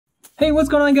Hey, what's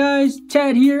going on guys?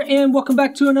 Tad here and welcome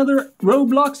back to another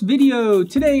Roblox video.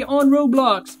 Today on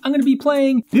Roblox, I'm going to be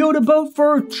playing Build a Boat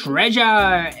for Treasure.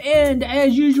 And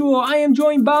as usual, I am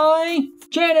joined by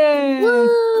Janet.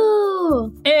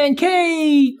 Woo! And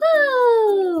Kate.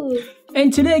 Woo!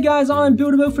 And today guys on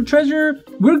Build a Boat for Treasure,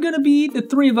 we're going to be the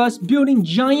three of us building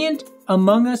giant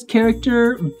Among Us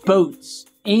character boats.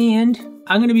 And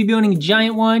I'm going to be building a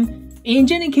giant one. And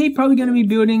Jen and Kate probably going to be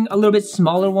building a little bit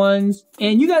smaller ones.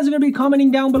 And you guys are going to be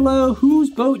commenting down below whose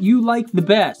boat you like the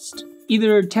best.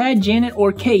 Either Tad, Janet,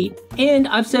 or Kate. And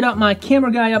I've set up my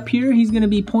camera guy up here. He's going to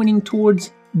be pointing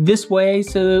towards this way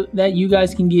so that you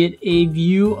guys can get a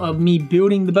view of me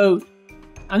building the boat.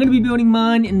 I'm going to be building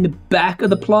mine in the back of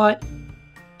the plot.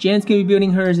 Janet's going to be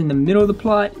building hers in the middle of the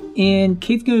plot. And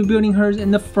Kate's going to be building hers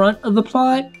in the front of the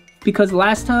plot. Because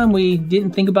last time we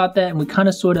didn't think about that and we kind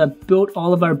of sort of built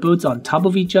all of our boats on top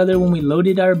of each other. When we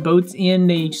loaded our boats in,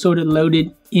 they sort of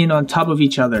loaded in on top of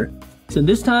each other. So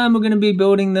this time we're going to be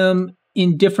building them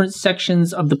in different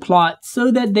sections of the plot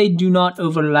so that they do not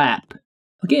overlap.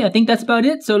 Okay, I think that's about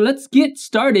it. So let's get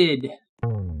started.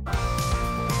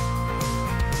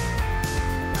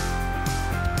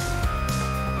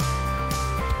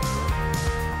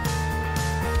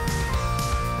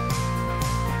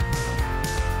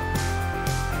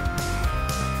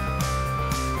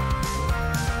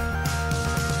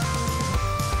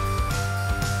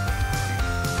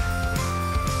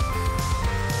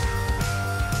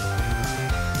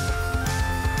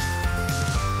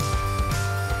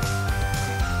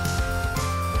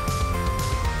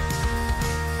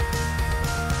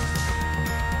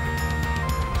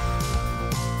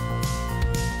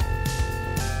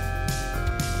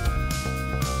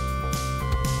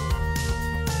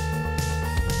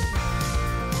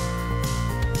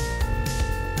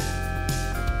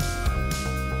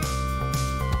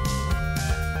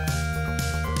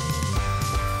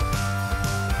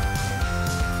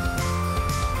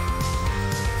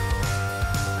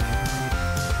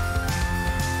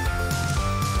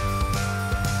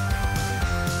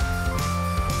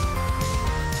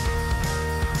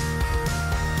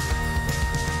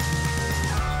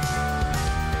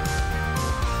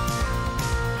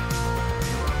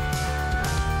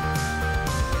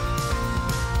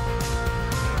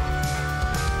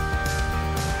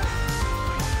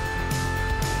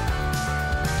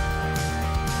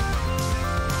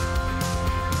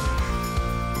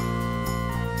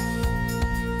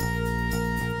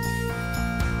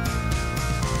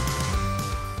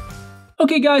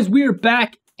 Okay guys, we are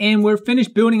back and we're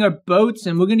finished building our boats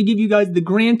and we're going to give you guys the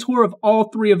grand tour of all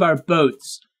three of our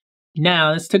boats.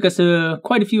 Now, this took us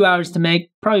quite a few hours to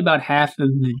make, probably about half of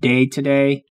the day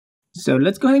today. So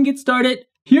let's go ahead and get started.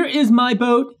 Here is my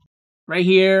boat right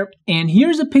here, and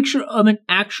here's a picture of an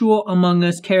actual Among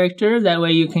Us character. That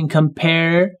way you can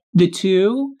compare the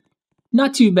two.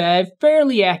 Not too bad,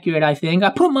 fairly accurate I think.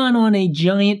 I put mine on a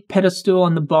giant pedestal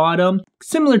on the bottom,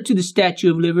 similar to the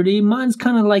Statue of Liberty. Mine's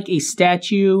kind of like a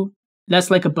statue,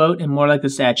 less like a boat and more like a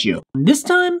statue. This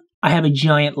time, I have a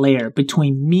giant layer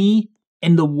between me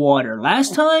and the water.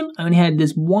 Last time, I only had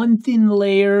this one thin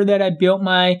layer that I built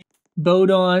my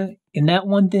boat on, and that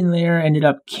one thin layer ended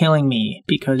up killing me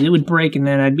because it would break and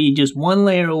then I'd be just one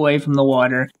layer away from the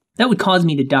water. That would cause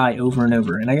me to die over and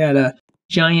over, and I got a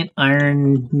giant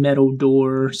iron metal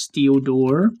door, steel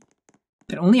door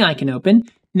that only I can open.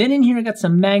 And then in here I got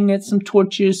some magnets, some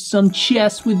torches, some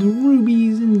chests with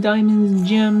rubies and diamonds and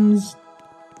gems.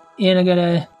 And I got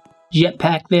a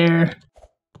jetpack there.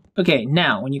 Okay,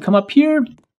 now when you come up here,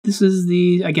 this is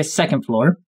the, I guess, second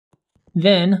floor.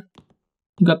 Then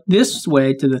you go up this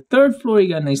way to the third floor, you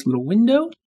got a nice little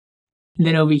window. And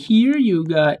then over here you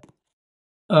got,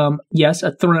 yes,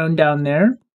 a throne down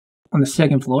there on the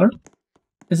second floor.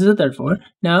 This is the third floor.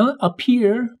 Now, up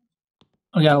here,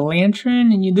 I got a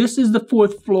lantern, and this is the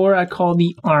fourth floor I call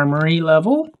the armory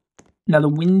level. Another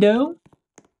window.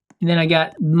 And then I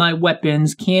got my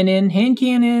weapons, cannon, hand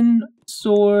cannon,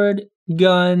 sword,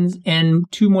 guns, and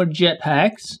two more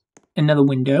jetpacks. Another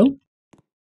window.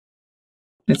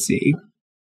 Let's see.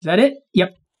 Is that it?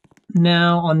 Yep.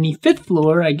 Now, on the fifth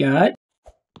floor, I got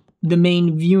the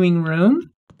main viewing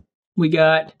room. We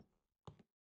got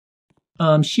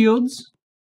shields.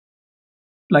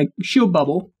 Like shield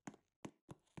bubble.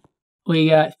 We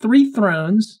got 3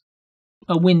 thrones,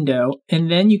 a window, and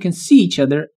then you can see each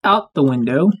other out the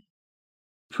window.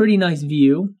 Pretty nice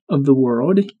view of the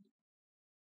world.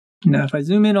 Now if I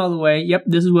zoom in all the way, yep,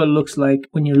 this is what it looks like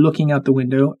when you're looking out the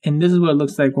window, and this is what it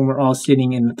looks like when we're all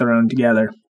sitting in the throne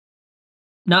together.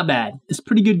 Not bad. It's a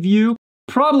pretty good view.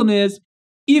 Problem is,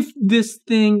 if this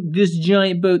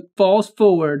giant boat falls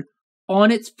forward,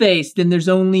 on its face, then there's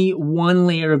only one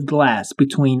layer of glass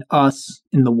between us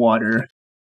and the water.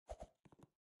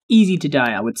 Easy to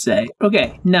die, I would say.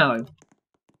 Okay, now,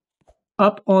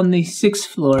 up on the 6th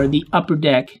floor, the upper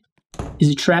deck, is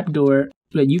a trapdoor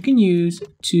that you can use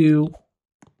to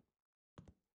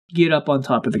get up on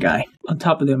top of the guy, on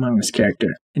top of the Among Us character.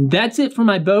 And that's it for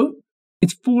my boat.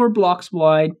 It's 4 blocks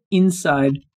wide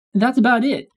inside, and that's about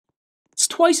it. It's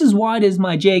twice as wide as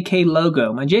my JK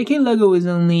logo. My JK logo is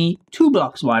only 2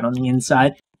 blocks wide on the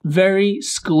inside. Very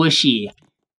squishy.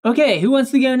 Okay, who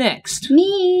wants to go next?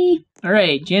 Me. All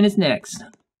right, Janet's next.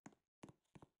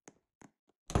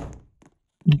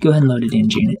 Go ahead and load it in,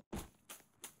 Janet.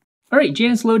 All right,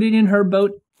 Janet's loaded in her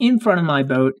boat in front of my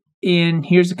boat. And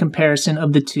here's a comparison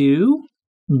of the two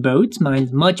boats.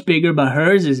 Mine's much bigger, but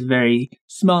hers is very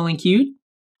small and cute.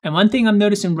 And one thing I'm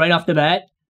noticing right off the bat,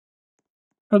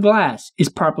 her glass is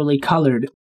properly colored.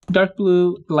 Dark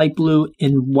blue, light blue,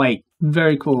 and white.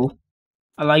 Very cool.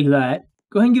 I like that.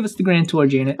 Go ahead and give us the grand tour,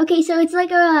 Janet. Okay, so it's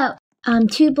like a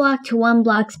 2 block to 1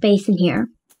 block space in here.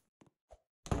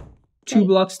 2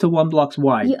 blocks to 1 blocks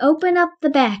wide. You open up the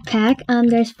backpack.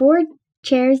 There's 4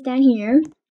 chairs down here.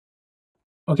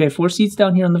 Okay, 4 seats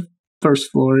down here on the 1st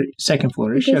floor, 2nd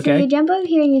floor-ish. Okay, so Okay. you jump over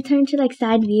here and you turn to like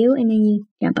side view, and then you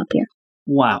jump up here.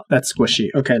 Wow, that's squishy.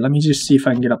 Okay, let me just see if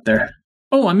I can get up there.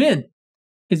 Oh, I'm in.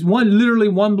 It's literally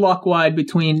 1 block wide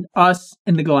between us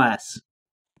and the glass.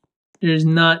 There's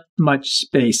not much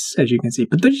space, as you can see.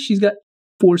 But she's got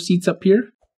 4 seats up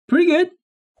here. Pretty good.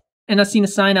 And I seen a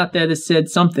sign out there that said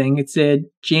something. It said,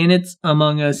 Janet's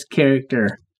Among Us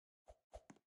character.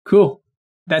 Cool.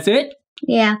 That's it?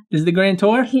 Yeah. This is the grand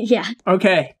tour? Yeah.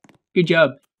 Okay. Good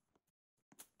job.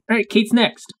 All right, Kate's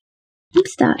next. I'm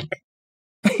stuck.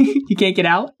 You can't get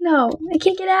out? No, I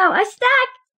can't get out. I'm stuck.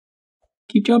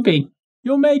 Keep jumping.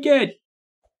 You'll make it.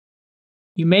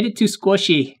 You made it too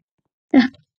squishy.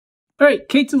 All right,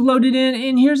 Kate's loaded in,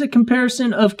 and here's a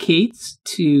comparison of Kate's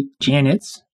to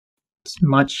Janet's. It's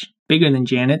much bigger than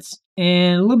Janet's,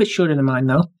 and a little bit shorter than mine,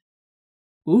 though.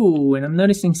 Ooh, and I'm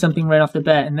noticing something right off the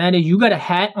bat, and that is you got a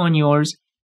hat on yours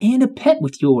and a pet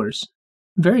with yours.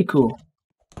 Very cool.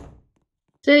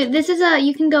 So this is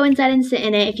you can go inside and sit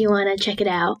in it if you want to check it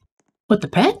out. What, the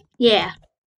pet? Yeah.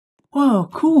 Whoa,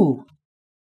 cool.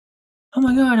 Oh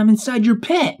my god, I'm inside your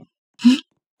pet.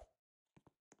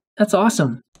 That's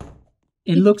awesome.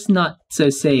 It looks not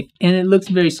so safe, and it looks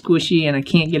very squishy, and I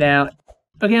can't get out.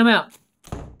 Okay, I'm out.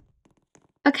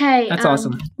 Okay. That's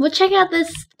awesome. We'll check out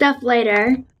this stuff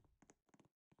later.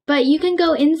 But you can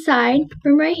go inside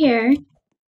from right here.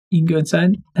 You can go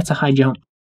inside? That's a high jump.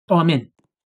 Oh, I'm in.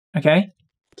 Okay.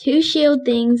 2 shield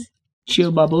things.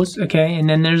 Shield bubbles. Okay, and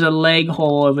then there's a leg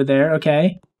hole over there.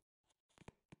 Okay.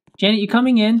 Janet, you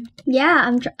coming in?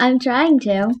 Yeah, I'm trying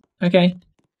to. Okay.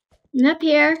 And up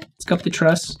here. Let's go up the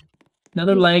truss.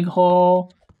 Another leg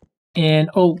hole. And,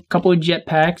 oh, a couple of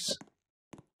jetpacks.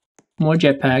 More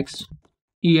jetpacks.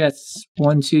 Yes.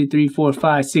 1, 2, 3, 4,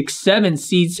 5, 6, 7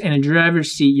 seats and a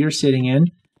driver's seat you're sitting in.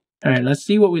 All right, let's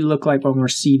see what we look like when we're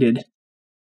seated.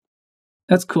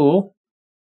 That's cool.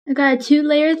 I got a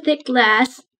 2-layer thick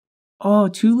glass. Oh,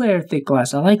 2-layer thick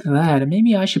glass. I like that.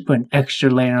 Maybe I should put an extra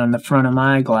layer on the front of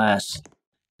my glass.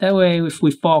 That way, if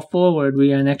we fall forward, we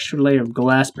got an extra layer of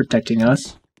glass protecting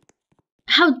us.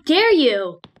 How dare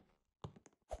you?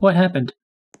 What happened?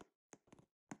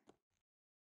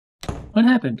 What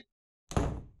happened?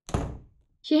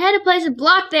 She had to place a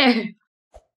block there.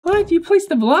 What? You placed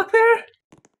the block there?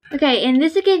 Okay, and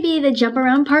this is going to be the jump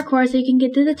around parkour so you can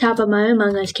get to the top of my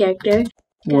Among Us character.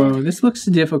 Whoa, this looks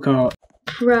difficult.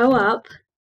 Pro up.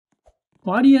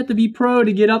 Why do you have to be pro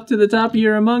to get up to the top of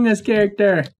your Among Us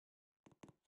character?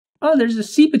 Oh, there's a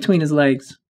seat between his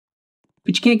legs.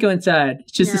 But you can't go inside.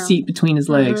 It's just a seat between his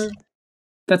legs.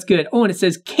 That's good. Oh, and it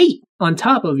says Kate on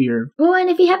top of your... Oh, and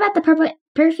if you have at the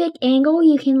perfect angle,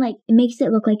 you can, like, it makes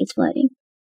it look like it's floating.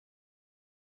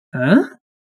 Huh?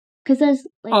 Because there's,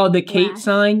 like, oh, the Kate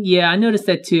sign? Yeah, I noticed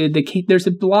that too. There's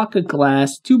a block of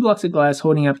glass, 2 blocks of glass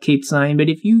holding up Kate's sign, but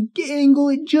if you angle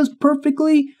it just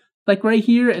perfectly, like right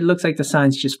here, it looks like the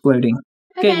sign's just floating.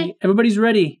 Okay, everybody's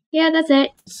ready. Yeah, that's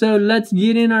it. So let's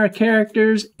get in our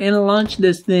characters and launch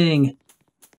this thing.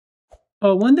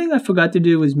 Oh, one thing I forgot to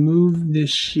do was move this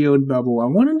shield bubble. I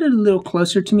wanted it a little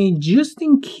closer to me just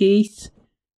in case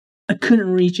I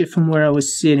couldn't reach it from where I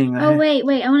was sitting. Oh, wait,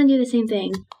 I want to do the same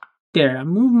thing. There, I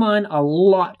moved mine a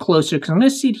lot closer because I'm going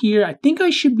to sit here. I think I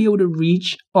should be able to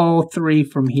reach all 3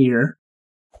 from here.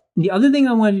 The other thing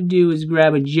I wanted to do is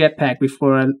grab a jetpack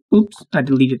before I... Oops, I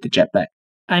deleted the jetpack.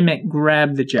 I meant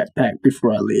grab the jetpack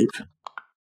before I leave.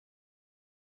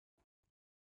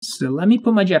 So let me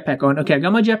put my jetpack on. Okay, I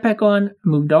got my jetpack on.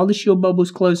 Moved all the shield bubbles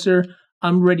closer.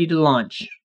 I'm ready to launch.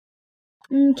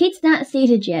 Kate's not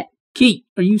seated yet. Kate,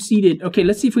 are you seated? Okay,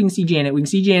 let's see if we can see Janet. We can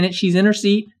see Janet. She's in her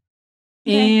seat.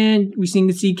 Okay. And we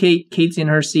can see Kate. Kate's in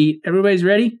her seat. Everybody's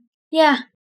ready? Yeah.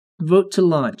 Vote to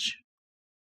launch.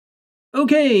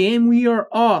 Okay, and we are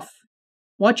off.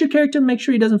 Watch your character. Make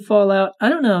sure he doesn't fall out. I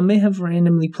don't know. I may have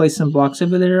randomly placed some blocks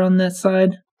over there on that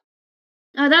side.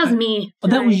 Oh, that was me. Oh,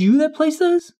 that was you that placed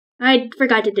those? I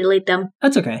forgot to delete them.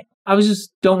 That's okay. I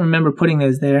don't remember putting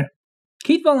those there.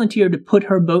 Kate volunteered to put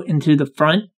her boat into the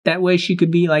front. That way she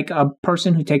could be like a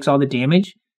person who takes all the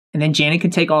damage. And then Janet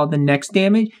could take all the next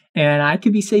damage. And I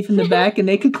could be safe in the back. And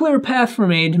they could clear a path for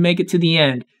me to make it to the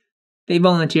end. They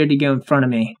volunteered to go in front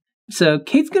of me. So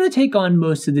Kate's going to take on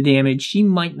most of the damage. She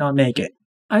might not make it.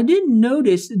 I did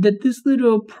notice that this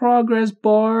little progress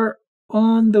bar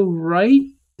on the right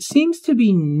seems to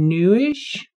be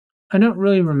newish. I don't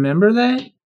really remember that.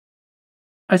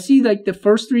 I see like the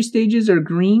first 3 stages are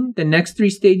green, the next 3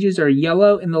 stages are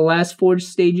yellow, and the last 4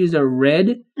 stages are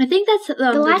red. I think that's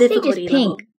the last stage is pink.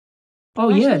 Level. Oh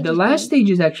yeah, the last stage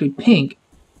is actually pink,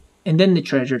 and then the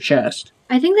treasure chest.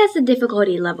 I think that's the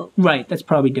difficulty level. Right, that's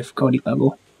probably difficulty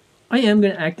level. I am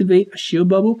going to activate a shield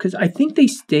bubble because I think they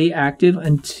stay active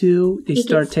until they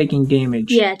start taking damage.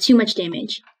 Yeah, too much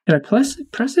damage. Did I press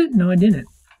it? No, I didn't.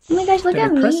 Oh my gosh, look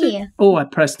at me. Oh, I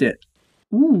pressed it.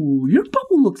 Ooh, your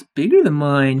bubble looks bigger than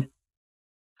mine.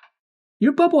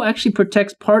 Your bubble actually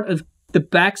protects part of the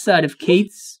backside of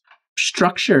Kate's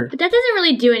structure. But that doesn't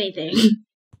really do anything.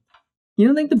 You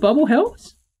don't think the bubble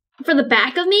helps? For the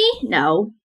back of me?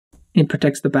 No. It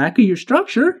protects the back of your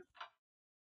structure.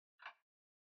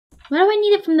 Why do I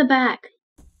need it from the back?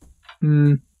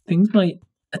 Things might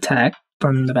attack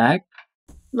from the back.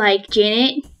 Like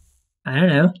Janet? I don't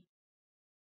know.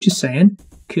 Just saying.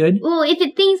 Could. Well, if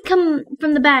things come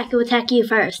from the back, it will attack you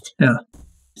first. Yeah.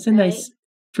 It's a nice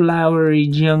flowery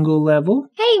jungle level.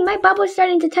 Hey, my bubble's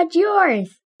starting to touch yours.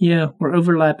 Yeah, we're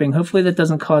overlapping. Hopefully that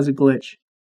doesn't cause a glitch.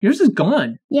 Yours is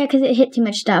gone. Yeah, because it hit too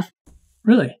much stuff.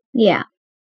 Really? Yeah.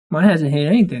 Mine hasn't hit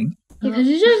anything. Because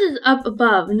yours is up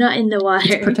above, not in the water.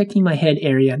 It's protecting my head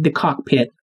area, the cockpit.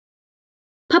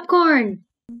 Popcorn.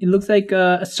 It looks like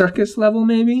a circus level,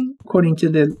 maybe, according to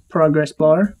the progress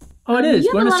bar. Oh, it is.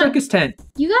 We're in a circus tent.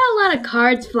 You got a lot of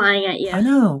cards flying at you. I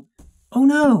know. Oh,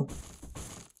 no.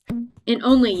 And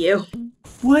only you.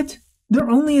 What? They're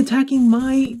only attacking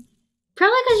my...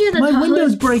 Probably because you're the tallest. My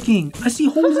window's breaking. I see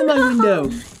holes in my window.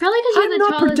 Probably because you're the tallest. I'm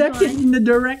not protected in the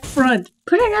direct front.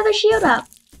 Put another shield up.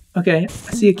 Okay,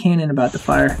 I see a cannon about to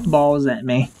fire balls at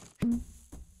me.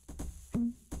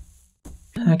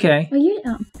 Okay.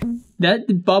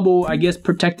 That bubble, I guess,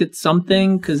 protected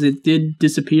something because it did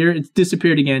disappear. It's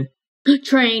disappeared again.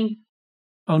 Train.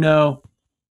 Oh no.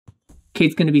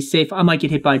 Kate's gonna be safe. I might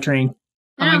get hit by a train.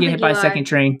 I might get hit by a second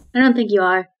train. I don't think you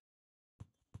are.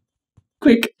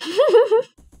 Quick.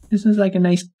 This is like a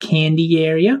nice candy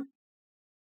area.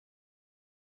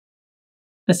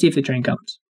 Let's see if the train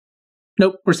comes.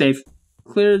 Nope, we're safe.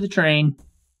 Clear the train.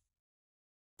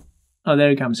 Oh,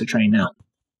 there comes the train now.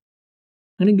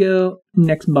 I'm gonna go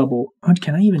next bubble. Oh,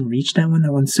 can I even reach that one?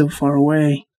 That one's so far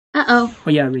away. Uh-oh. Oh,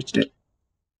 yeah, I reached it.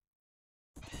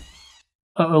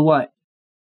 Uh-oh, what?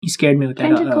 You scared me with that.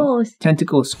 Tentacles. Uh-oh.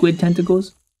 Tentacles. Squid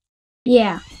tentacles?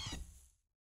 Yeah.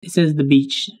 It says the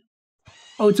beach.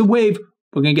 Oh, it's a wave.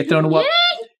 We're gonna get thrown away.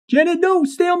 Janet, no!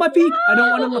 Stay on my feet! No! I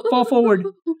don't want to fall forward.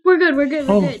 We're good, we're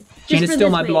good. Janet's still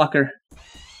my blocker.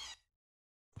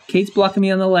 Kate's blocking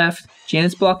me on the left.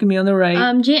 Janet's blocking me on the right.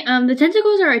 The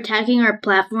tentacles are attacking our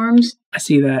platforms. I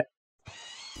see that.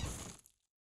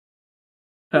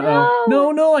 Uh-oh.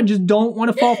 No, I just don't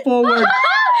want to fall forward.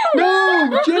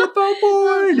 No! Janet fell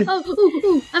forward!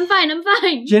 Oh, I'm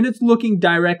fine. Janet's looking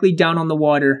directly down on the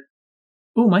water.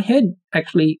 Oh, my head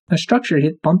actually, a structure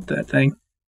bumped that thing.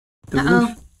 The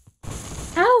roof.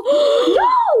 Ow!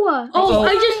 No! Oh,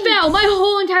 I just fell. My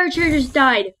whole entire chair just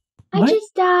died. What? I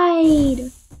just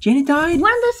died. Janet died?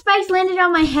 One of the spikes landed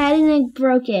on my head and it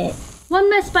broke it. One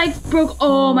of the spikes broke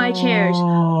all my chairs.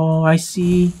 Oh, I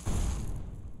see.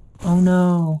 Oh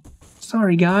no.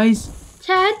 Sorry, guys.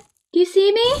 Chad, do you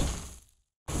see me?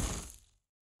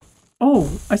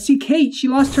 Oh, I see Kate. She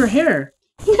lost her hair.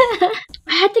 I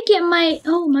had to get my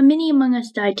mini Among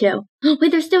Us died too.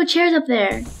 Wait, there's still chairs up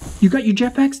there. You got your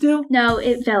jetpack still? No,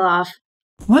 it fell off.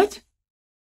 What?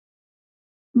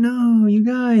 No, you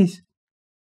guys.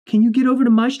 Can you get over to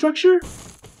my structure?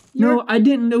 No, I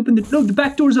didn't open the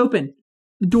back door's open.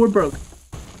 The door broke.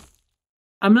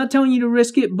 I'm not telling you to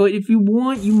risk it, but if you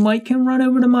want, you can run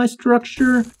over to my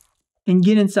structure and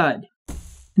get inside.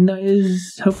 And there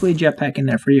is hopefully a jetpack in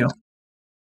there for you.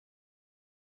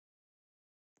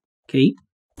 Kate,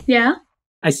 Yeah?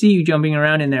 I see you jumping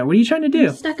around in there. What are you trying to do?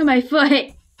 I'm stuck in my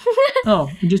foot. Oh,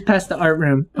 we just passed the art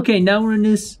room. Okay, now we're in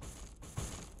this,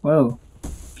 whoa,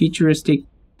 futuristic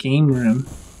game room.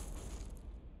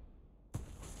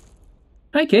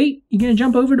 Hi, Kate. You gonna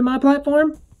jump over to my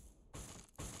platform?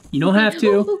 You don't have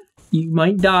to. You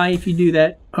might die if you do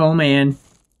that. Oh, man.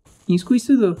 Can you squeeze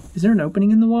through the... Is there an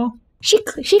opening in the wall? She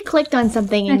clicked on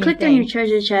something. I clicked on your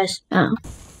treasure chest. Oh.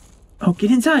 Oh,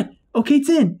 get inside. Okay, it's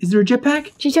in. Is there a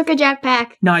jetpack? She took a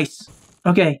jetpack. Nice.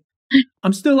 Okay.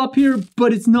 I'm still up here,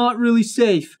 but it's not really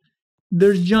safe.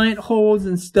 There's giant holes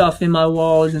and stuff in my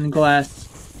walls and glass.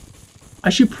 I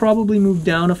should probably move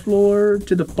down a floor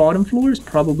to the bottom floor. Is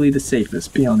probably the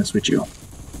safest, be honest with you.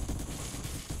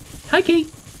 Hi,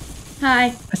 Kate.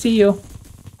 Hi. I see you.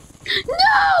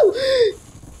 No!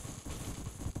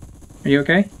 Are you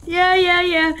okay?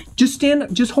 Yeah.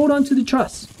 Just hold on to the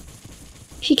truss.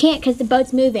 She can't because the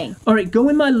boat's moving. Alright, go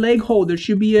in my leg hole. There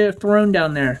should be a throne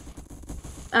down there.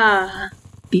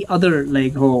 The other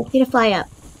leg hole. You gotta fly up.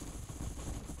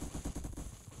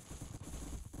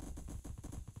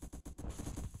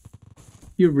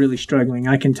 You're really struggling,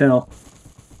 I can tell.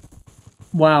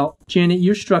 Wow, Janet,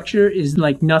 your structure is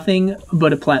like nothing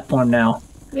but a platform now.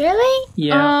 Really?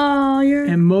 Yeah. Oh,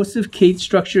 And most of Kate's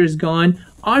structure is gone.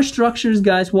 Our structures,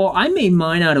 guys, well, I made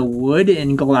mine out of wood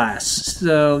and glass,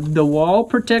 so the wall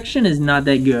protection is not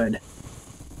that good.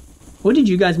 What did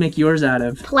you guys make yours out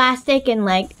of? Plastic and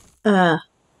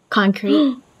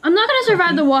concrete. I'm not gonna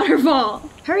survive the waterfall.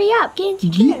 Hurry up, get into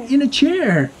chair. Get in a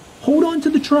chair. Hold on to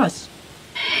the truss.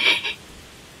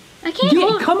 I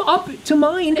can't Come up to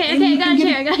mine. Okay, and I you got can a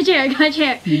chair, I got a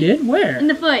chair. You did? Where? In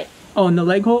the foot. Oh, in the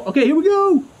leg hole? Okay, here we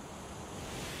go.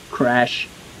 Crash.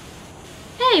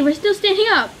 Hey, we're still standing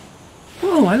up.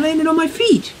 Oh, I landed on my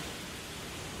feet.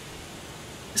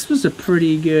 This was a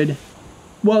pretty good...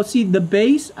 Well, see, the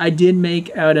base I did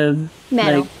make out of...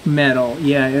 Metal. Like, metal.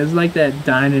 Yeah, it was like that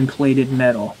diamond-plated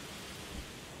metal.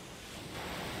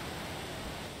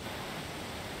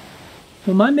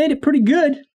 Well, mine made it pretty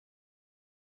good.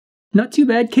 Not too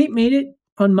bad. Kate made it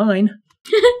on mine.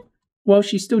 Well,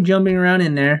 she's still jumping around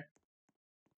in there.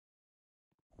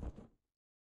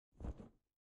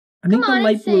 I think the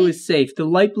light blue is safe. The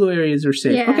light blue areas are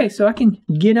safe. Yeah. Okay, so I can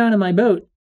get out of my boat.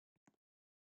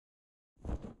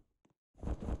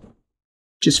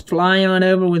 Just fly on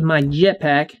over with my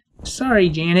jetpack. Sorry,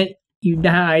 Janet, you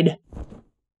died.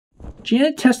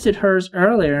 Janet tested hers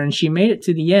earlier and she made it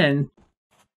to the end.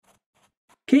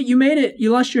 Kate, you made it.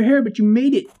 You lost your hair, but you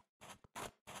made it.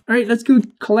 All right, let's go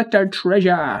collect our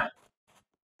treasure.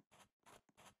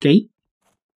 Kate?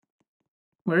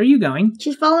 Where are you going?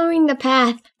 She's following the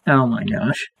path. Oh my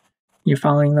gosh. You're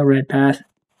following the red path.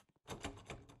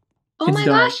 Oh It's my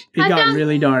dark. gosh, It got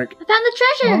really dark. I found the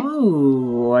treasure.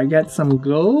 Oh, I got some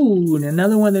gold.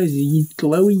 Another one of those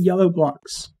glowy yellow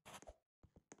blocks.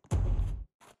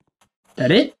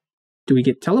 That it? Do we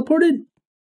get teleported?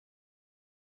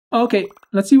 Okay,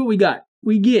 let's see what we got.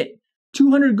 We get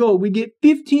 200 gold. We get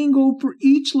 15 gold for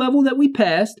each level that we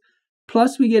passed.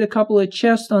 Plus, we get a couple of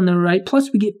chests on the right.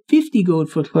 Plus, we get 50 gold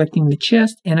for collecting the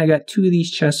chest. And I got 2 of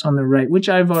these chests on the right, which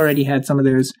I've already had some of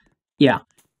those. Yeah,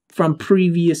 from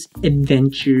previous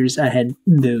adventures, I had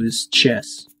those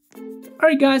chests.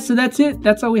 Alright guys, so that's it.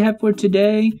 That's all we have for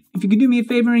today. If you could do me a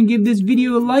favor and give this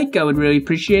video a like, I would really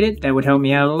appreciate it. That would help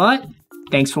me out a lot.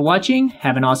 Thanks for watching.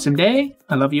 Have an awesome day.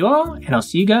 I love you all, and I'll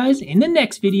see you guys in the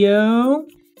next video.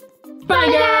 Bye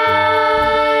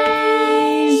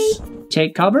guys!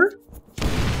 Take cover.